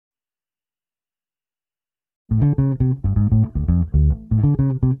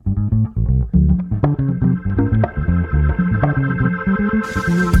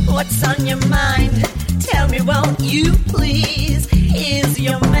What's on your mind? Tell me, won't you please? Is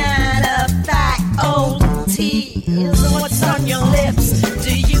your man a fat old tease? What's on your lips?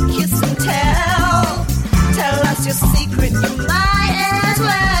 Do you kiss and tell? Tell us your secret, you might as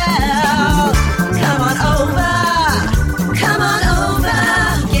well. Come on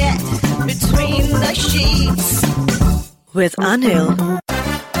over, get between the sheets with Anil.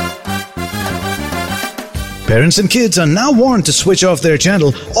 Parents and kids are now warned to switch off their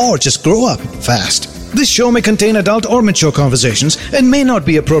channel or just grow up fast. This show may contain adult or mature conversations and may not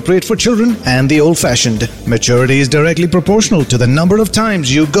be appropriate for children and the old-fashioned. Maturity is directly proportional to the number of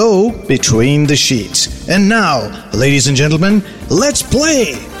times you go between the sheets. And now, ladies and gentlemen, let's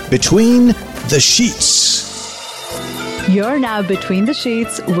play Between the Sheets. You're now Between the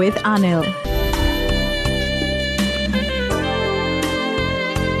Sheets with Anil.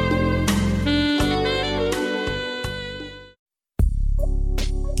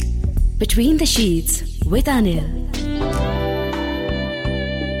 Between the Sheets with Anil.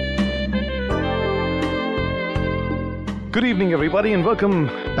 Good evening, everybody, and welcome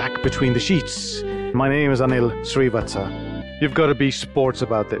back Between the Sheets. My name is Anil Srivatsa. You've got to be sports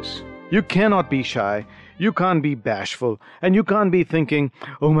about this. You cannot be shy, you can't be bashful, and you can't be thinking,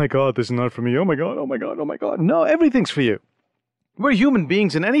 oh my God, this is not for me, oh my God, oh my God, oh my God. No, everything's for you. We're human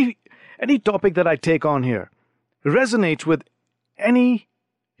beings, and any topic that I take on here resonates with any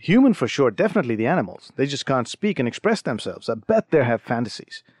human for sure, definitely the animals. They just can't speak and express themselves. I bet they have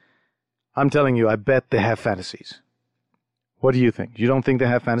fantasies. I'm telling you, I bet they have fantasies. What do you think? You don't think they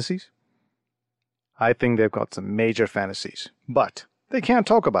have fantasies? I think they've got some major fantasies, but they can't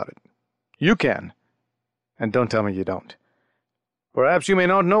talk about it. You can. And don't tell me you don't. Perhaps you may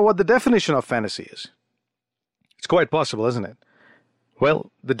not know what the definition of fantasy is. It's quite possible, isn't it?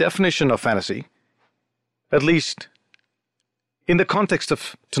 Well, the definition of fantasy, at least in the context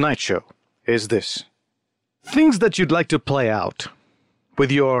of tonight's show, is this. Things that you'd like to play out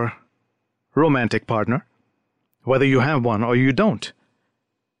with your romantic partner, whether you have one or you don't.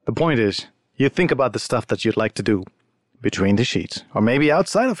 The point is, you think about the stuff that you'd like to do between the sheets, or maybe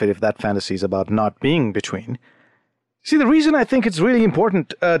outside of it if that fantasy is about not being between. See, the reason I think it's really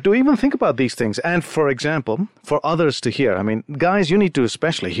important to even think about these things, and for example, for others to hear, I mean, guys, you need to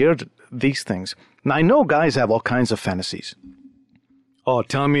especially hear these things. Now, I know guys have all kinds of fantasies. Oh,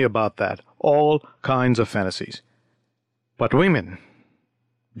 tell me about that. All kinds of fantasies. But women,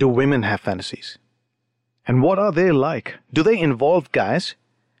 do women have fantasies? And what are they like? Do they involve guys?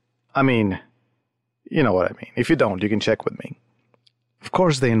 I mean, you know what I mean. If you don't, you can check with me. Of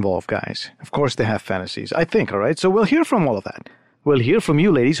course they involve guys. Of course they have fantasies. I think, all right? So we'll hear from all of that. We'll hear from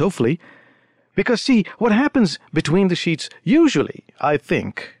you, ladies, hopefully. Because, see, what happens between the sheets, usually, I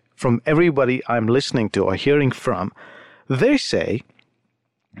think, from everybody I'm listening to or hearing from, they say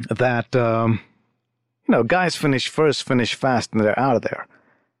that, guys finish first, finish fast, and they're out of there.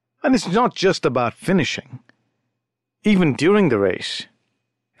 And it's not just about finishing. Even during the race,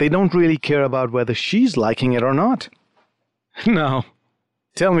 they don't really care about whether she's liking it or not. No.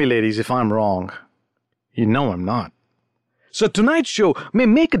 Tell me, ladies, if I'm wrong. You know I'm not. So tonight's show may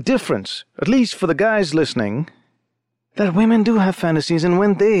make a difference, at least for the guys listening, that women do have fantasies, and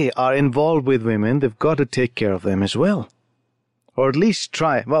when they are involved with women, they've got to take care of them as well. Or at least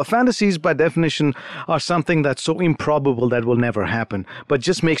try. Well, fantasies by definition are something that's so improbable that will never happen, but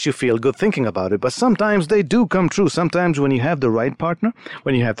just makes you feel good thinking about it. But sometimes they do come true. Sometimes when you have the right partner,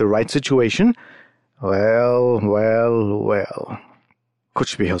 when you have the right situation, well,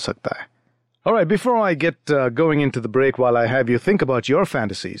 kuch bhi ho sakta hai. All right, before I get going into the break, while I have you think about your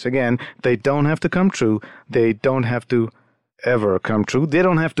fantasies, again, they don't have to come true. They don't have to ever come true. They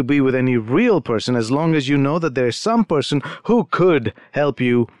don't have to be with any real person, as long as you know that there's some person who could help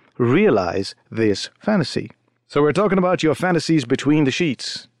you realize this fantasy. So we're talking about your fantasies between the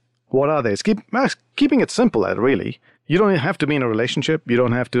sheets. What are they? It's keeping it simple, really. You don't have to be in a relationship. You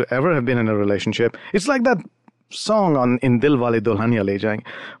don't have to ever have been in a relationship. It's like that song in Dil Wale Dulhania Le Jayenge.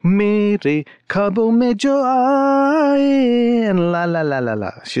 Mere khabo mein jo aaye, and la la la la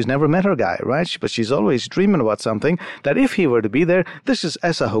la. She's never met her guy, right? But she's always dreaming about something, that if he were to be there, this is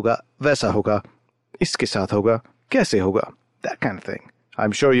aisa hoga, vaisa hoga, iske saath hoga, kaise hoga. That kind of thing.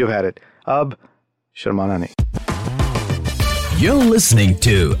 I'm sure you've had it. Ab sharmana nahi. You're listening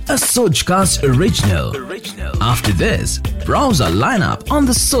to a Sojcast original. After this, browse our lineup on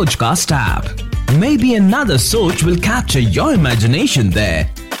the Sojcast app. Maybe another Soj will capture your imagination there.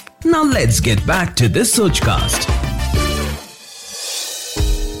 Now let's get back to this Sojcast.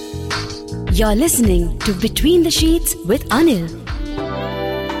 You're listening to Between the Sheets with Anil.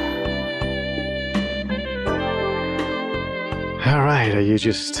 All right, are you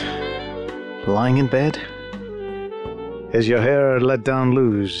just lying in bed? Is your hair let down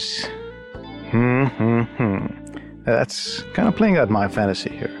loose? That's kind of playing out my fantasy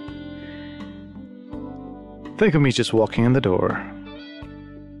here. Think of me just walking in the door.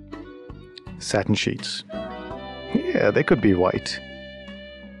 Satin sheets. Yeah, they could be white.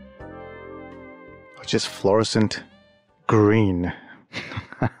 Or just fluorescent green.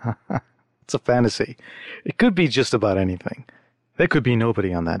 It's a fantasy. It could be just about anything. There could be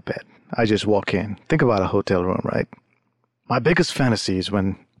nobody on that bed. I just walk in. Think about a hotel room, right? My biggest fantasy is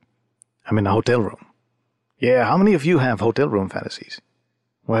when I'm in a hotel room. Yeah, how many of you have hotel room fantasies?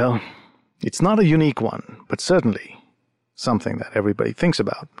 Well, it's not a unique one, but certainly something that everybody thinks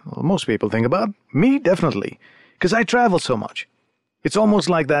about. Well, most people think about. Me, definitely. Because I travel so much. It's almost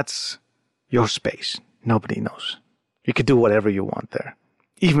like that's your space. Nobody knows. You can do whatever you want there.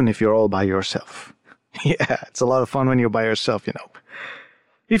 Even if you're all by yourself. Yeah, it's a lot of fun when you're by yourself, you know.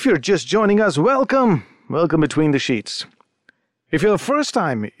 If you're just joining us, welcome. Welcome Between the Sheets. If you're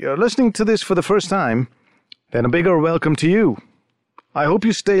listening to this for the first time, then a bigger welcome to you. I hope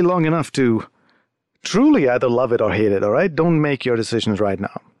you stay long enough to truly either love it or hate it, all right? Don't make your decisions right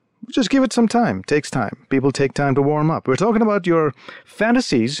now. Just give it some time. It takes time. People take time to warm up. We're talking about your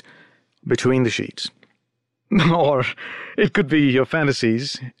fantasies between the sheets. Or it could be your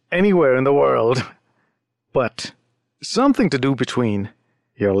fantasies anywhere in the world, but something to do between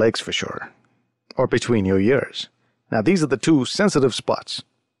your legs for sure, or between your ears. Now, these are the two sensitive spots.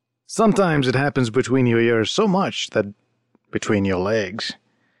 Sometimes it happens between your ears so much that between your legs,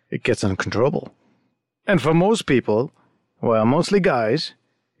 it gets uncontrollable. And for most people, well, mostly guys,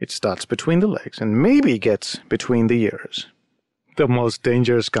 it starts between the legs and maybe gets between the ears. The most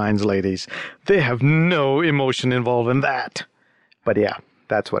dangerous kinds, ladies. They have no emotion involved in that. But yeah,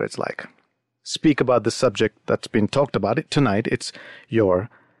 that's what it's like. Speak about the subject that's been talked about tonight. It's your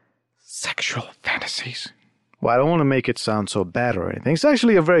sexual fantasies. Well, I don't want to make it sound so bad or anything. It's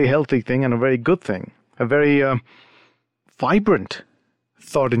actually a very healthy thing and a very good thing. A very vibrant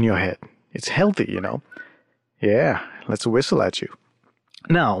thought in your head. It's healthy, you know. Yeah, let's whistle at you.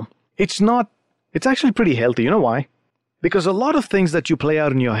 Now, it's actually pretty healthy. You know why? Because a lot of things that you play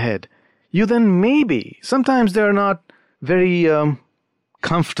out in your head, you then sometimes they're not very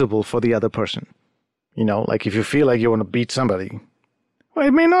comfortable for the other person. You know, like if you feel like you want to beat somebody, well,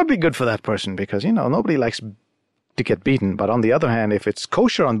 it may not be good for that person because, you know, nobody likes to get beaten. But on the other hand, if it's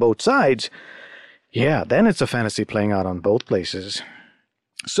kosher on both sides, yeah, then it's a fantasy playing out on both places.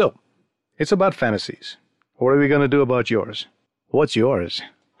 So, it's about fantasies. What are we going to do about yours? What's yours?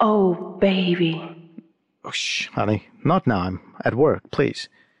 Oh, baby. Oh, shh, honey. Not now. I'm at work, please.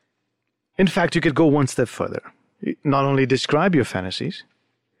 In fact, you could go one step further. Not only describe your fantasies,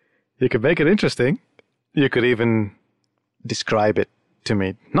 you could make it interesting. You could even describe it to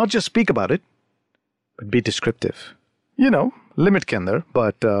me. Not just speak about it, but be descriptive. You know, limit kinder,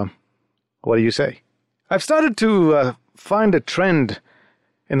 but what do you say? I've started to find a trend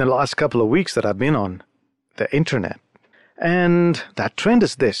in the last couple of weeks that I've been on the internet. And that trend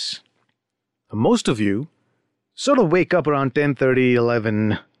is this. Most of you sort of wake up around 10:30,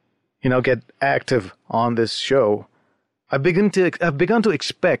 11, get active on this show. I've begun to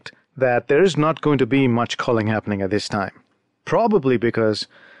expect that there is not going to be much calling happening at this time. Probably because,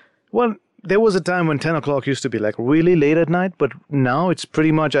 well, there was a time when 10 o'clock used to be like really late at night, but now it's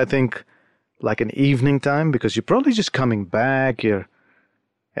pretty much, I think, like an evening time because you're probably just coming back.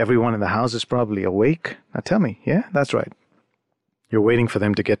 Everyone in the house is probably awake. Now tell me, yeah, that's right. You're waiting for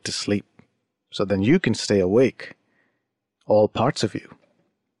them to get to sleep so then you can stay awake. All parts of you.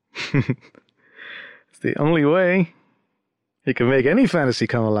 It's the only way you can make any fantasy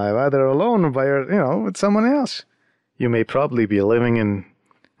come alive, either alone or with someone else. You may probably be living in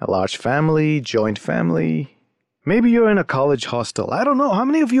a large family, joint family. Maybe you're in a college hostel. I don't know. How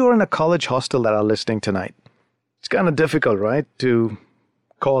many of you are in a college hostel that are listening tonight? It's kind of difficult, right? To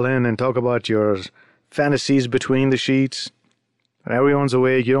call in and talk about your fantasies between the sheets. Everyone's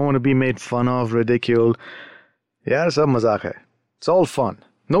awake. You don't want to be made fun of, ridiculed. Yeah, sab mazak hai. It's all fun.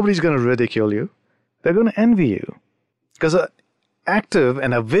 Nobody's going to ridicule you. They're going to envy you. Because an active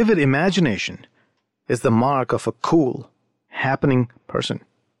and a vivid imagination is the mark of a cool, happening person.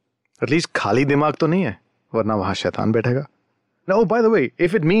 At least khali dimag to nahi hai. Varna wahan shaitan baithega. Now, by the way,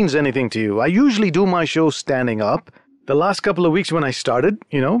 if it means anything to you, I usually do my show standing up. The last couple of weeks when I started,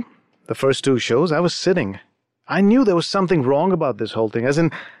 the first two shows, I was sitting. I knew there was something wrong about this whole thing. As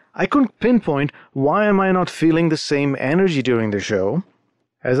in, I couldn't pinpoint why am I not feeling the same energy during the show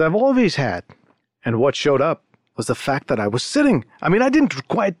as I've always had. And what showed up was the fact that I was sitting. I mean, I didn't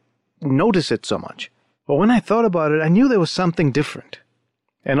quite notice it so much. But when I thought about it, I knew there was something different.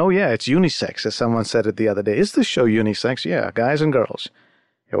 And oh yeah, it's unisex, as someone said it the other day. Is this show unisex? Yeah, guys and girls.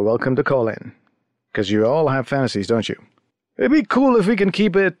 You're welcome to call in. Because you all have fantasies, don't you? It'd be cool if we can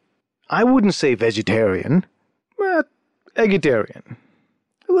keep it, I wouldn't say vegetarian, but eggitarian.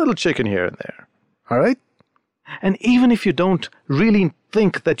 A little chicken here and there. All right? And even if you don't really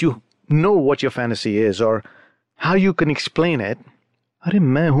think that you know what your fantasy is or how you can explain it,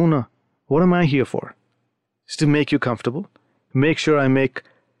 what am I here for? It's to make you comfortable, make sure I make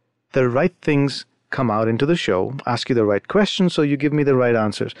the right things come out into the show, ask you the right questions so you give me the right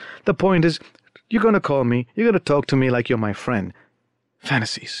answers. The point is, you're going to call me, you're going to talk to me like you're my friend.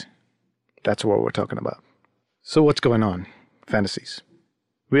 Fantasies. That's what we're talking about. So what's going on? Fantasies.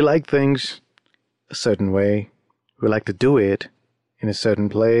 We like things a certain way. We like to do it in a certain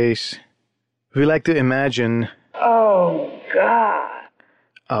place. We like to imagine. Oh, God.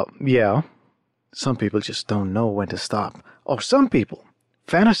 Yeah. Some people just don't know when to stop. Or some people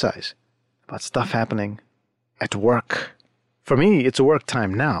fantasize about stuff happening at work. For me, it's work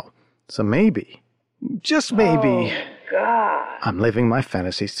time now. So maybe, just maybe, God. I'm living my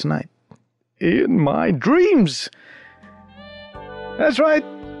fantasies tonight. In my dreams. That's right.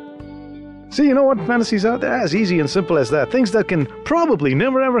 See, you know what fantasies are? They're as easy and simple as that. Things that can probably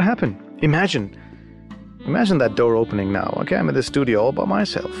never ever happen. Imagine that door opening now. Okay, I'm in the studio all by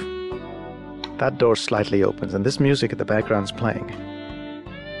myself. That door slightly opens and this music in the background's playing.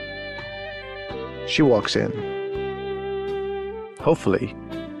 She walks in. Hopefully,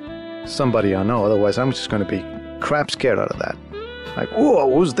 somebody I know, otherwise I'm just going to be crap scared out of that. Like, whoa,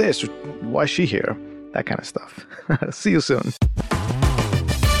 who's this? Why is she here? That kind of stuff. See you soon.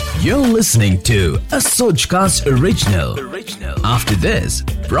 You're listening to a Sojcast original. After this,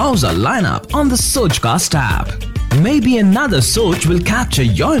 browse our lineup on the Sojcast app. Maybe another Soj will capture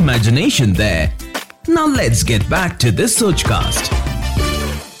your imagination there. Now let's get back to this Sojcast.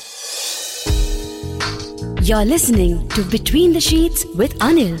 You're listening to Between the Sheets with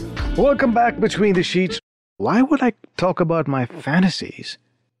Anil. Welcome back Between the Sheets. Why would I talk about my fantasies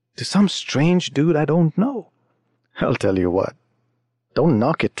to some strange dude I don't know? I'll tell you what. Don't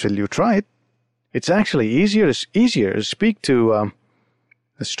knock it till you try it. It's actually easier to speak to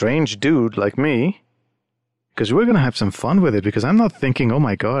a strange dude like me, because we're going to have some fun with it, because I'm not thinking, oh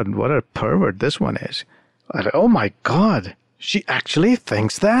my God, what a pervert this one is. Oh my God, she actually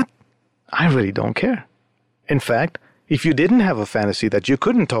thinks that? I really don't care. In fact, if you didn't have a fantasy that you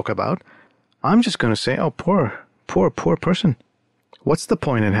couldn't talk about, I'm just going to say, oh, poor person. What's the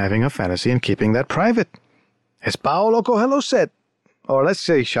point in having a fantasy and keeping that private? As Paolo Coelho said, or let's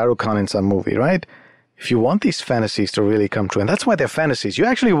say Shah Rukh Khan in some movie, right? If you want these fantasies to really come true, and that's why they're fantasies, you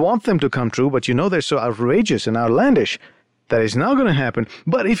actually want them to come true, but you know they're so outrageous and outlandish that it's not going to happen.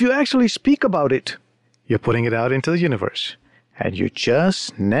 But if you actually speak about it, you're putting it out into the universe. And you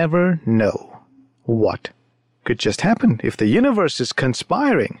just never know what could just happen if the universe is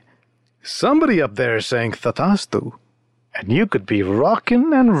conspiring. Somebody up there is saying Tathastu, and you could be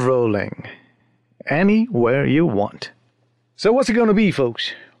rocking and rolling anywhere you want. So what's it going to be,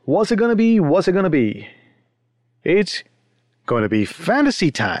 folks? What's it going to be? What's it going to be? It's going to be fantasy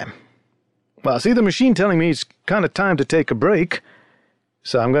time. Well, see the machine telling me it's kind of time to take a break.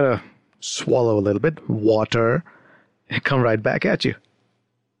 So I'm going to swallow a little bit, water, and come right back at you.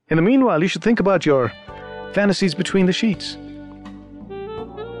 In the meanwhile, you should think about your fantasies between the sheets.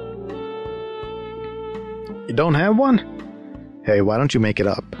 You don't have one? Hey, why don't you make it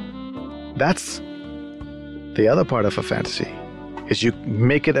up? That's the other part of a fantasy, is you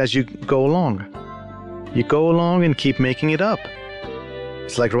make it as you go along. You go along and keep making it up.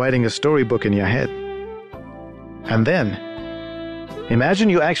 It's like writing a storybook in your head. And then, imagine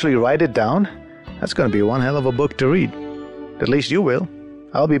you actually write it down. That's going to be one hell of a book to read. At least you will.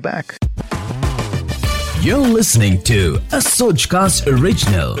 I'll be back. You're listening to a Sojcast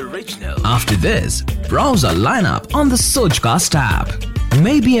original. After this, browse our lineup on the Sojcast app.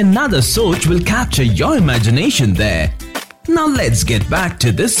 Maybe another Soj will capture your imagination there. Now let's get back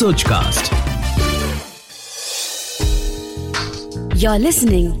to this Sojcast. You're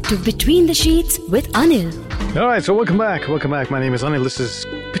listening to Between the Sheets with Anil. All right, so welcome back. Welcome back. My name is Anil. This is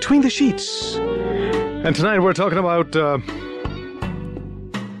Between the Sheets. And tonight we're talking about,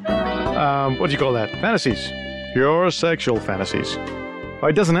 what do you call that? Fantasies. Your sexual fantasies. Or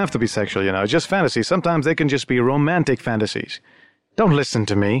it doesn't have to be sexual, you know, just fantasies. Sometimes they can just be romantic fantasies. Don't listen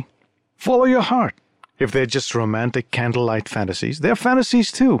to me. Follow your heart. If they're just romantic candlelight fantasies, they're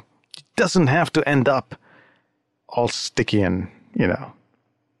fantasies too. It doesn't have to end up all sticky and, you know,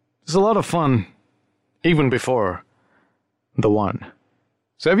 It's a lot of fun, even before the one.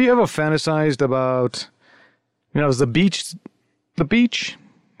 So have you ever fantasized about, is the beach,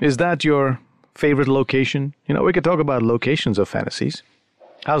 is that your favorite location? We could talk about locations of fantasies.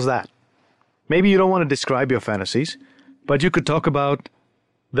 How's that? Maybe you don't want to describe your fantasies, but you could talk about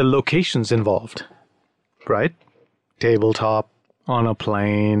the locations involved, right? Tabletop, on a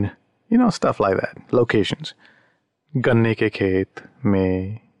plane, stuff like that. Locations. Ganne ke khet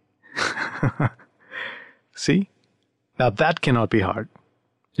mein. See? Now that cannot be hard.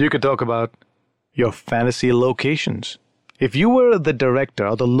 You could talk about your fantasy locations. If you were the director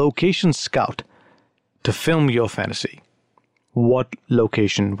or the location scout to film your fantasy, what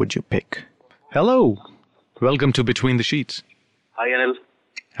location would you pick? Hello. Welcome to Between the Sheets. Hi, Anil.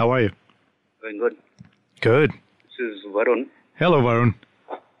 How are you? Doing good. Good. This is Varun. Hello, Varun.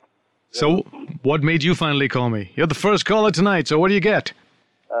 So, what made you finally call me? You're the first caller tonight, so what do you get?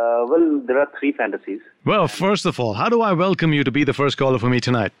 Well, there are 3 fantasies. Well, first of all, how do I welcome you to be the first caller for me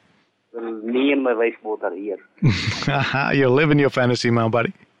tonight? Well, me and my wife both are here. You're living your fantasy, my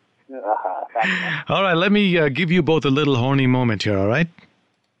buddy. All right, let me give you both a little horny moment here, all right?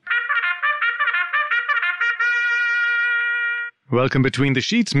 Welcome Between the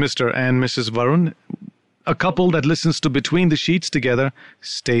Sheets, Mr. and Mrs. Varun. A couple that listens to Between the Sheets together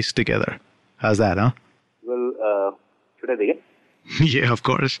stays together. How's that, huh? Well, should I begin? Yeah, of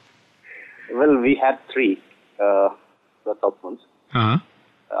course. Well, we had 3, the top ones. Uh-huh.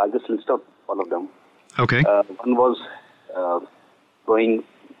 I'll just list out all of them. Okay. One was going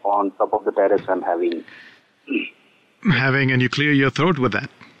on top of the terrace and having... And you clear your throat with that.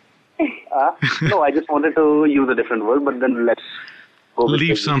 No, I just wanted to use a different word, but then let's go with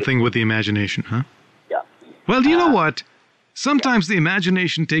Leave something with the imagination, huh? Yeah. Well, do you know what? Sometimes the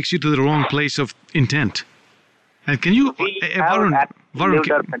imagination takes you to the wrong place of intent. And can you, Varun,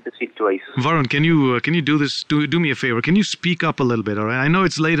 fantasy twice. Varun, can you do this? Do me a favor. Can you speak up a little bit? All right. I know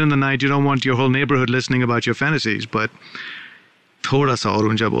it's late in the night. You don't want your whole neighborhood listening about your fantasies, but thoda sa aur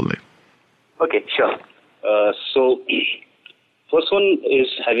uncha bolne. Okay, sure. So, first one is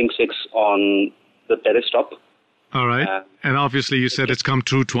having sex on the terrace top. All right. And obviously, you said it's come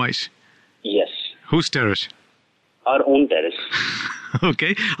true twice. Yes. Whose terrace? Our own terrace.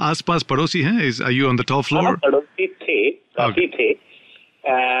 Okay. आसपास पड़ोसी हैं? Are you on the top floor? हाँ, पड़ोसी थे, काफी थे,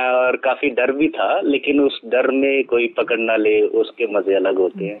 और काफी डर भी था, लेकिन उस डर में कोई पकड़ ना ले, उसके मजे अलग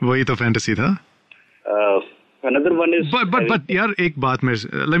होते हैं. वही तो fantasy था. Another one is. But यार एक बात में,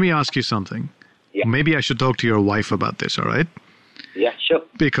 let me ask you something. Yeah. Maybe I should talk to your wife about this. All right? Yeah, sure.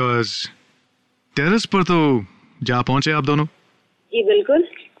 Because terrace पर तो जा पहुंचे आप दोनों. जी बिल्कुल.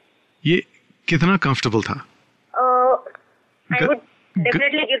 ये कितना comfortable था? I would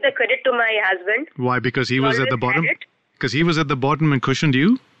definitely give the credit to my husband. Why? Because he was at the bottom? Because he was at the bottom and cushioned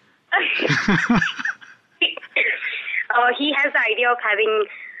you? He has the idea of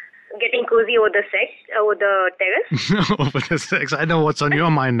getting cozy over the terrace. Over the sex. I know what's on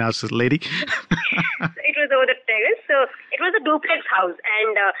your mind now, lady. It was over the terrace. So it was a duplex house.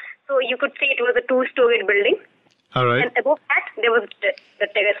 And so you could say it was a 2-story building. All right. And above that, there was the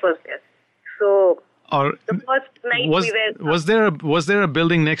terrace was there. So... Or the first night was there a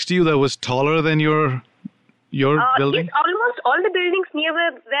building next to you that was taller than your building? Yes, almost all the buildings near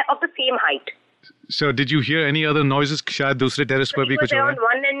were of the same height. So did you hear any other noises? शायद दूसरे terrace पर भी कुछ हो रहा है?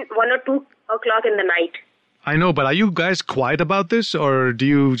 Around 1 or 2 o'clock in the night. I know, but are you guys quiet about this, or do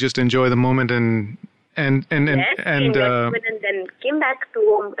you just enjoy the moment and yes, and then came back to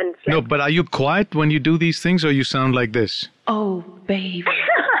home and slept. No, but are you quiet when you do these things, or you sound like this? Oh, baby.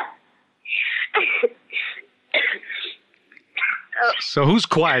 So who's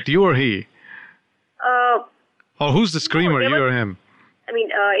quiet, you or he? Or who's the screamer, you or him? I mean,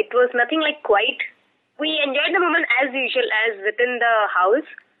 it was nothing like quiet. We enjoyed the moment as usual, as within the house.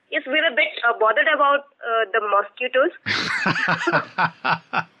 Yes, we were a bit bothered about the mosquitoes.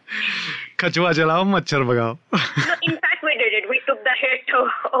 Kachwa jalao, machhar bhagao. No, in fact, we did it. We took the hit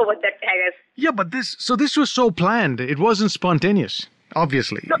over the terrace. Yeah, but this was so planned. It wasn't spontaneous,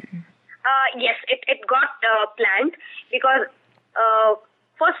 obviously. No, yes, it got planned because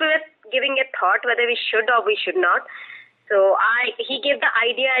first we were giving a thought whether we should or we should not. So he gave the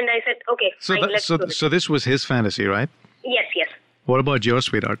idea and I said, okay, let's do it. So this was his fantasy, right? Yes. What about your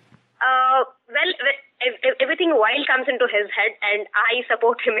sweetheart? Well, everything wild comes into his head and I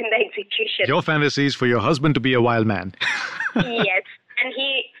support him in the execution. Your fantasy is for your husband to be a wild man. Yes, and he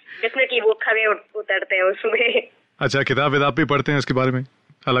definitely वो खड़े उतरते हैं उसमें. अच्छा, किताब विताब भी पढ़ते हैं इसके बारे में?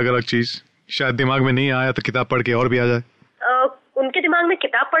 अलग-अलग चीज शायद दिमाग में नहीं आया तो किताब पढ़ के और भी आ जाए. उनके दिमाग में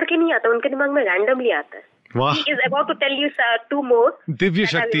किताब पढ़ के नहीं आता, उनके दिमाग में रैंडमली आता है. वाह, He is about to tell you two more. Divya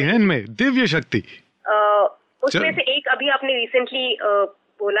शक्ति है इनमें, दिव्य शक्ति. उसमें से एक अभी आपने recently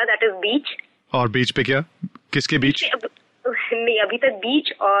बोला, that is beach. और बीच पे क्या? किसके बीच? नहीं, अभी तक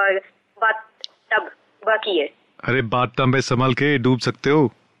बीच और बाथटब बाकी है. अरे बाथटब में संभल के डूब सकते हो.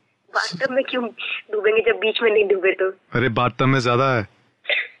 बाथटब में क्यों डूबेंगे जब बीच में नहीं डूबे तो? अरे बाथटब में ज्यादा है.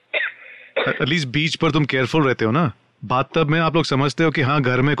 एटलीस्ट बीच पर तुम केयरफुल रहते हो ना. बाथटब में आप लोग समझते हो कि हाँ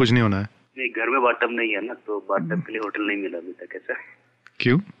घर में कुछ नहीं होना है. नहीं, घर में बाथटब नहीं है ना, तो बाथटब के लिए होटल नहीं मिला अभी तक. ऐसा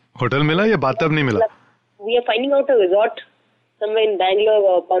क्यों? होटल मिला या बाथटब नहीं मिला? We are finding out a resort somewhere in Bangalore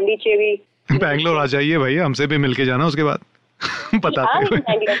or Pondicherry. Bangalore आ जाइए भैया, हमसे भी मिलके जाना उसके बाद. बताते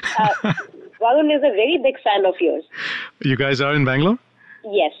हैं. Varun is a very big fan of yours. You guys are in Bangalore?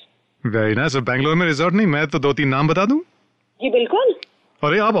 Yes. Very nice. और बैंगलोर में रिजॉर्ट नहीं, मैं तो 2-3 नाम बता दूं. जी बिल्कुल.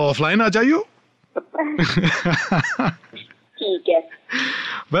 अरे आप ऑफलाइन आ जाइयो. ठीक है.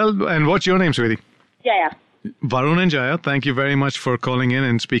 Well, and what's your name, sweetie? Jaya. Varun and Jaya, thank you very much for calling in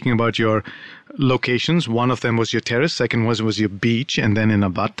and speaking about your locations. One of them was your terrace, second was your beach, and then in a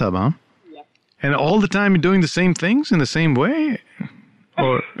bathtub, huh? Yeah. And all the time you're doing the same things in the same way?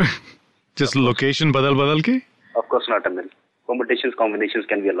 Or just location badal ke? Of course not, Anil. Permutations, combinations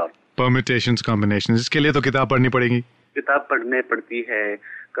can be a lot. Permutations, combinations. इसके लिए तो किताब पढ़नी पड़ेगी. किताब पढ़ने पड़ती है.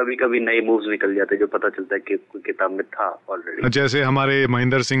 कभी-कभी नए मूव्स निकल जाते हैं जो पता चलता है कि कोई किताब में था ऑलरेडी. जैसे हमारे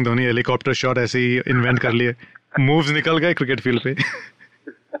महेंद्र सिंह धोनी हेलीकॉप्टर शॉट ऐसे ही इन्वेंट कर लिए. मूव्स निकल गए क्रिकेट फील्ड पे.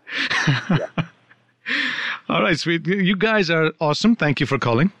 All right, sweet. You guys are awesome. Thank you for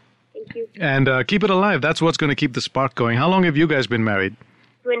calling. Thank you. And keep it alive. That's what's going to keep the spark going. How long have you guys been married?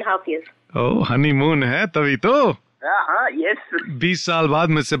 2.5 years. Oh, honeymoon है तभी तो. हाँ, yes. 20 साल बाद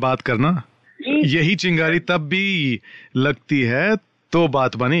मुझसे बात करना. यही चिंगारी तब भी लगती है तो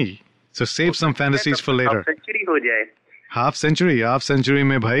बात बनी. So save some fantasies for later. Century हो जाए. हाफ सेंचुरी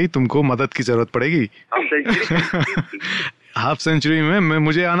में भाई तुमको मदद की जरूरत पड़ेगी. हाफ सेंचुरी में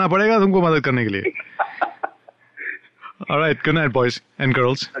मुझे आना पड़ेगा तुमको मदद करने के लिए. All right, good night, boys and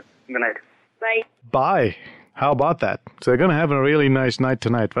girls. Good night. Bye. Bye. How about that? So they're going to have a really nice night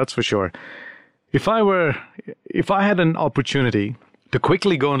tonight, that's for sure. If I had an opportunity to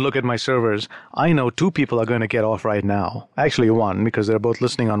quickly go and look at my servers, I know 2 people are going to get off right now. Actually 1, because they're both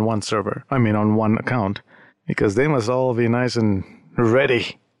listening on one server. I mean, on one account. Because they must all be nice and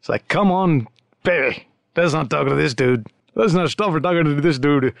ready. It's like, come on, baby. Let's not talk to this dude. Let's not stop talking to this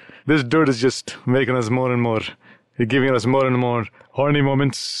dude. This dude is just making us more and more. He's giving us more and more horny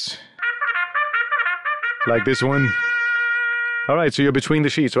moments. Like this one. All right, so you're between the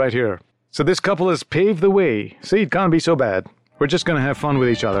sheets right here. So this couple has paved the way. See, it can't be so bad. We're just going to have fun with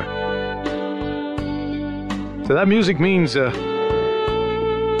each other. So that music means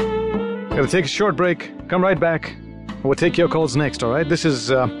gotta take a short break. Come right back. We'll take your calls next, all right? This is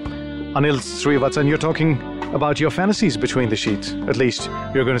Anil Srivatsa, and you're talking about your fantasies between the sheets. At least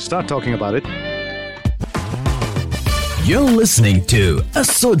you're going to start talking about it. You're listening to a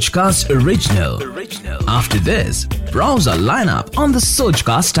Sojcast original. After this, browse our lineup on the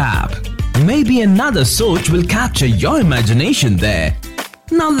Sojcast app. Maybe another Soj will capture your imagination there.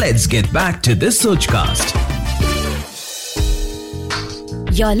 Now let's get back to this Sojcast.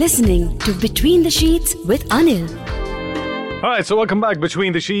 You're listening to Between the Sheets with Anil. All right, so welcome back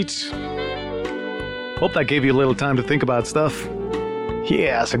Between the Sheets. Hope that gave you a little time to think about stuff.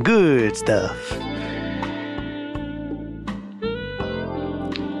 Yeah, some good stuff.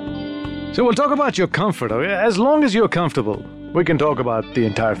 So we'll talk about your comfort. Okay? As long as you're comfortable, we can talk about the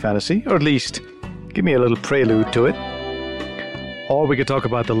entire fantasy, or at least give me a little prelude to it. Or we could talk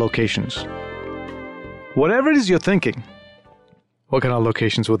about the locations. Whatever it is you're thinking, what kind of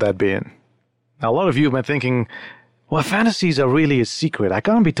locations would that be in? Now, a lot of you have been thinking, well, fantasies are really a secret. I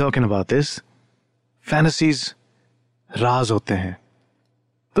can't be talking about this. Fantasies राज होते हैं.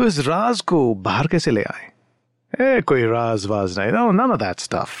 तो इस राज को बाहर कैसे ले आए? कोई राज वाज नहीं. No, none of that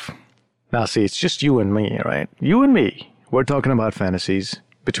stuff. Now, see, it's just you and me, right? You and me. We're talking about fantasies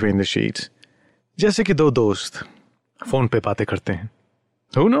between the sheets. जैसे कि 2 दोस्त फोन पे बातें करते हैं.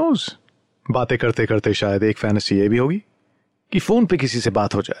 Who knows? बातें करते करते शायद एक फैंटेसी ये भी होगी कि फोन पे किसी से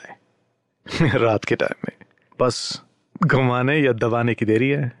बात हो जाए रात के टाइम में. बस घुमाने या दबाने की देरी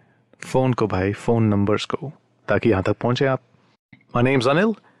है फोन को भाई, फोन नंबर्स को, ताकि यहां तक पहुंचे आप. My name's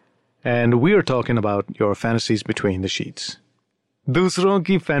Anil and we're talking about your fantasies between the sheets. दूसरों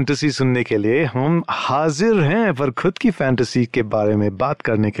की फैंटेसी सुनने के लिए हम हाजिर हैं, पर खुद की फैंटेसी के बारे में बात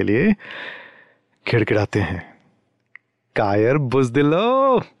करने के लिए खिड़खिड़ाते हैं. कायर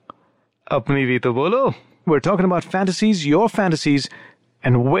बुज़दिलो, अपनी भी तो बोलो. We're talking about fantasies, your fantasies,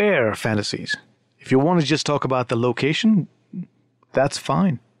 and where fantasies. If you want to just talk about the location, that's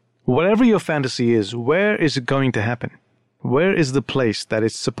fine. Whatever your fantasy is, where is it going to happen? Where is the place that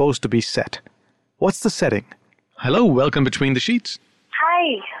it's supposed to be set? What's the setting? Hello, welcome Between the Sheets.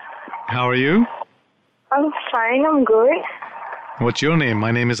 Hi. How are you? I'm fine, I'm good. What's your name? My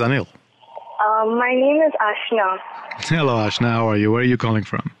name is Anil. My name is Ashna. Hello, Ashna. How are you? Where are you calling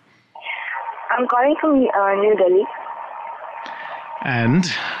from? I'm calling from New Delhi. And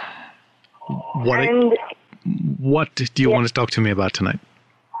what do you want to talk to me about tonight?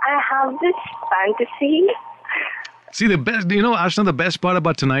 I have this fantasy. See, Ashna, the best part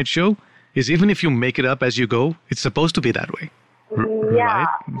about tonight's show is even if you make it up as you go, it's supposed to be that way. Yeah.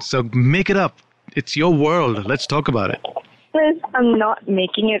 Right? So make it up. It's your world. Let's talk about it. Because I'm not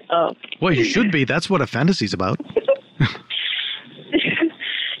making it up. Well, you should be. That's what a fantasy's about.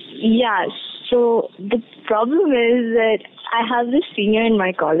 Yeah, so the problem is that I have this senior in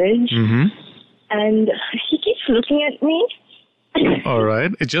my college, and he keeps looking at me. All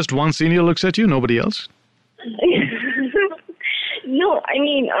right. It's just one senior looks at you, nobody else? No, I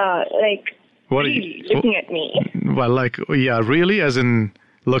mean, what really looking at me. Well, really? As in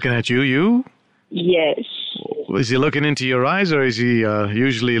looking at you? Yes. Is he looking into your eyes, or is he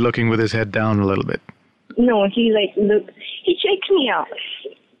usually looking with his head down a little bit? No, he checks me out.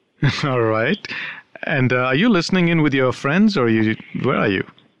 All right. And are you listening in with your friends, or where are you?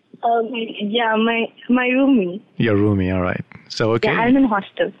 Yeah, my roomie. Your roomie, all right. So, okay. Yeah, I'm in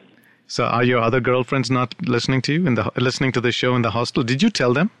hostel. So are your other girlfriends not listening to you, listening to the show in the hostel? Did you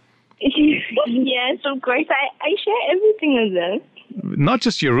tell them? Yes, of course. I share everything with them. Not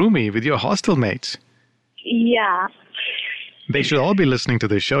just your roomie, with your hostel mates. Yeah. They should all be listening to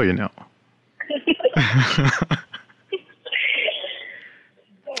this show, you know.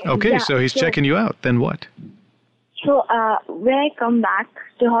 Okay, so he's checking you out. Then what? So when I come back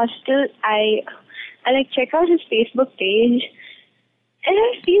to hostel, I check out his Facebook page, and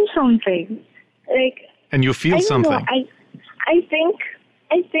I feel something. And you feel something? Know, I think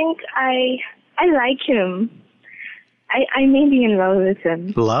I like him. I may be in love with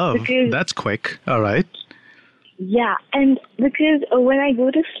him. Love? That's quick. All right. Yeah, and because when I go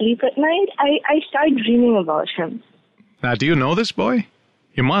to sleep at night, I start dreaming about him. Now, do you know this boy?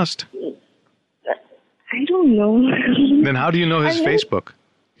 You must. I don't know. Then how do you know his Facebook?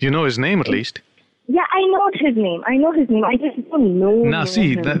 You know his name at least. Yeah, I know his name. I just don't know. Now,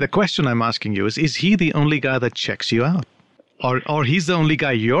 see, the question I'm asking you is he the only guy that checks you out? Or he's the only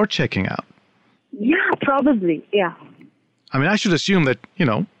guy you're checking out? Yeah, probably, yeah. I mean, I should assume that,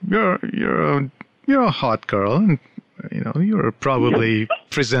 you're a hot girl, and, you're probably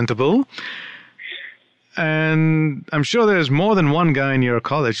presentable. And I'm sure there's more than one guy in your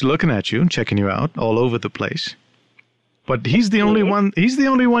college looking at you and checking you out all over the place. But he's the only one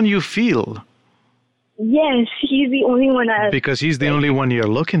you feel. Yes, he's the only one because he's the only one you're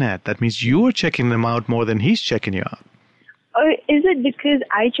looking at. That means you're checking them out more than he's checking you out. Or is it because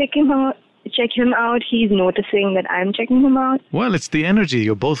I check him out, he's noticing that I'm checking him out? Well, it's the energy.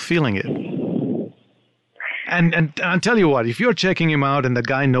 You're both feeling it. And I'll tell you what, if you're checking him out and the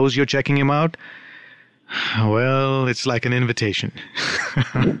guy knows you're checking him out, well, it's like an invitation.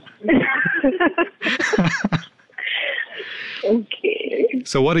 Okay.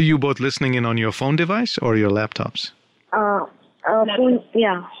 So what are you both listening in on your phone device or your laptops? Phone,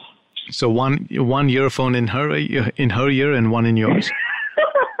 yeah. So one earphone in her ear and one in yours?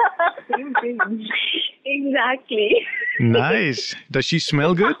 Exactly. Nice. Does she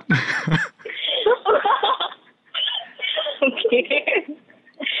smell good? Okay.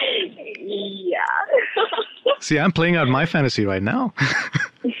 Yeah. See, I'm playing out my fantasy right now.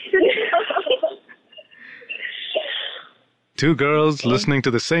 Two girls listening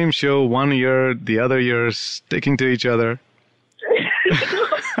to the same show, one ear, the other ear sticking to each other.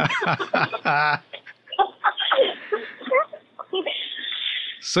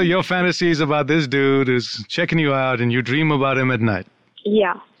 So your fantasy is about this dude who's checking you out and you dream about him at night.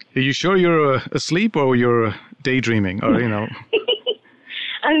 Yeah. Are you sure you're asleep or you're daydreaming or,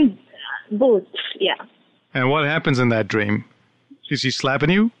 I'm both, yeah. And what happens in that dream? Is he slapping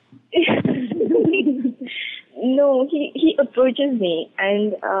you? No, he approaches me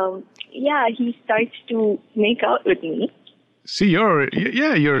and, he starts to make out with me. See, you're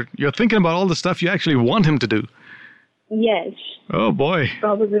thinking about all the stuff you actually want him to do. Yes. Oh, boy.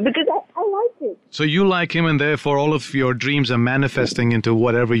 Probably, because I like it. So you like him and therefore all of your dreams are manifesting into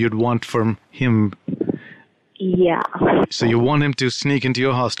whatever you'd want from him. Yeah. So you want him to sneak into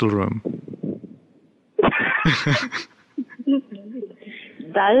your hostel room.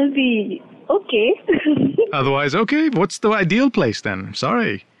 That'll be okay. Otherwise, okay. What's the ideal place then?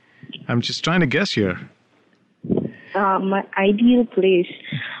 Sorry. I'm just trying to guess here. My ideal place.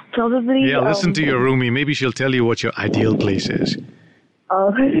 Probably. Yeah, listen to your roomie. Maybe she'll tell you what your ideal place is.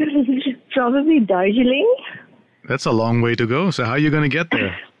 Probably Darjeeling. That's a long way to go. So how are you going to get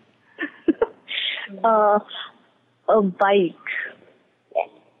there? A bike.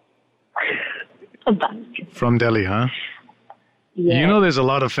 A bike. From Delhi, huh? Yeah. You know there's a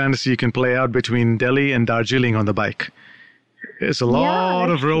lot of fantasy you can play out between Delhi and Darjeeling on the bike. There's a lot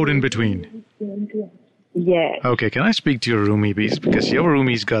of road in between. Yeah. Okay, can I speak to your roomie, please? Because your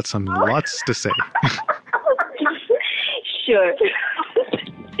roomie's got some lots to say. Sure.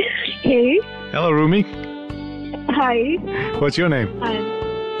 Hey. Hello, roomie. Hi. What's your name? My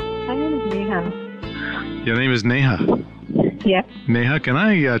name is Neha. Your name is Neha. Yeah. Neha, can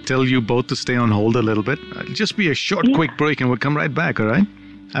I tell you both to stay on hold a little bit? It'll just be a short, quick break and we'll come right back, all right?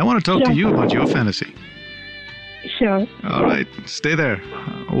 I want to talk to you about your fantasy. Sure. All right, stay there.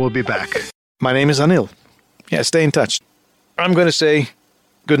 We'll be back. My name is Anil. Yeah, stay in touch. I'm going to say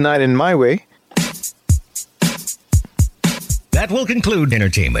good night in my way. That will conclude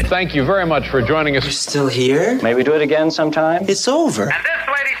entertainment. Thank you very much for joining us. You're still here? Maybe do it again sometime. It's over. And this,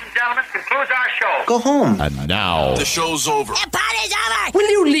 ladies and gentlemen, concludes our show. Go home. And now, the show's over. The party's over. Will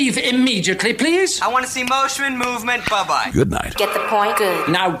you leave immediately, please? I want to see motion, movement. Bye-bye. Good night. Get the point? Good.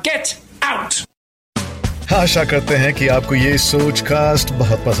 Now get out. आशा करते हैं कि आपको ये सोचकास्ट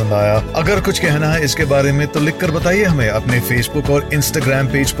बहुत पसंद आया। अगर कुछ कहना है इसके बारे में तो लिखकर बताइए हमें अपने फेसबुक और इंस्टाग्राम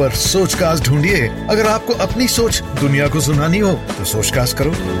पेज पर सोचकास्ट ढूंढिए। अगर आपको अपनी सोच दुनिया को सुनानी हो तो सोचकास्ट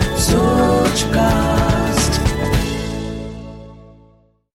करो। सोचकास्ट।